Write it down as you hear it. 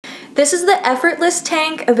This is the Effortless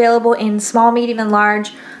Tank, available in small, medium, and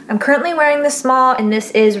large. I'm currently wearing the small, and this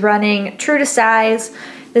is running true to size.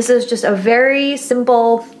 This is just a very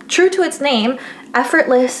simple, true to its name,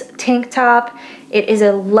 effortless tank top. It is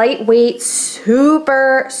a lightweight,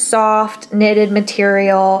 super soft knitted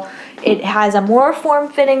material. It has a more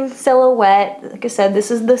form-fitting silhouette. Like I said, this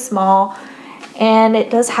is the small. And it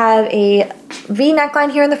does have a V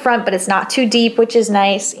neckline here in the front, but it's not too deep, which is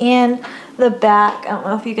nice. And the back, I don't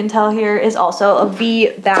know if you can tell here, is also a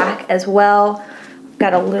V back as well.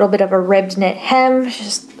 Got a little bit of a ribbed knit hem.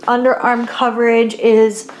 Just underarm coverage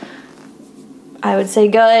is, I would say,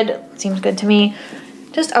 good. Seems good to me.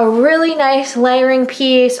 Just a really nice layering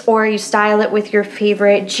piece, or you style it with your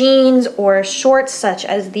favorite jeans or shorts such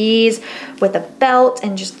as these with a belt,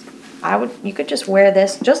 and just you could just wear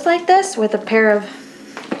this just like this with a pair of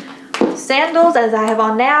sandals, as I have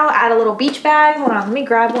on now. Add a little beach bag. Hold on, let me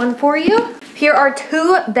grab one for you. Here are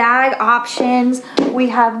two bag options. We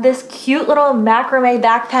have this cute little macrame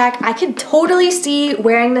backpack. I could totally see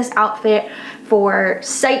wearing this outfit for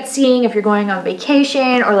sightseeing if you're going on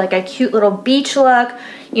vacation, or like a cute little beach look.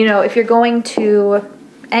 You know, if you're going to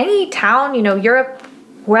any town, you know, Europe,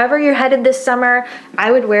 wherever you're headed this summer,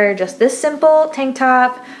 I would wear just this simple tank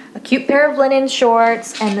top, a cute pair of linen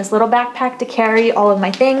shorts, and this little backpack to carry all of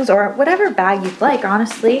my things, or whatever bag you'd like,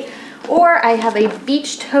 honestly. Or I have a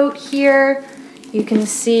beach tote here. You can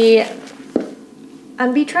see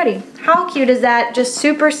I'm beach ready. How cute is that? Just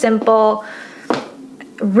super simple.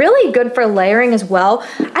 Really good for layering as well.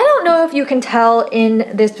 I don't know if you can tell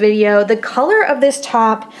in this video, the color of this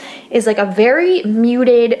top is like a very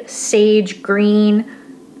muted sage green,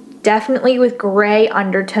 definitely with gray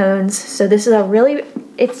undertones. So this is a really,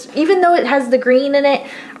 even though it has the green in it,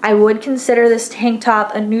 I would consider this tank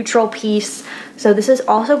top a neutral piece. So this is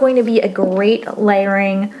also going to be a great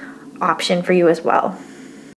layering option for you as well.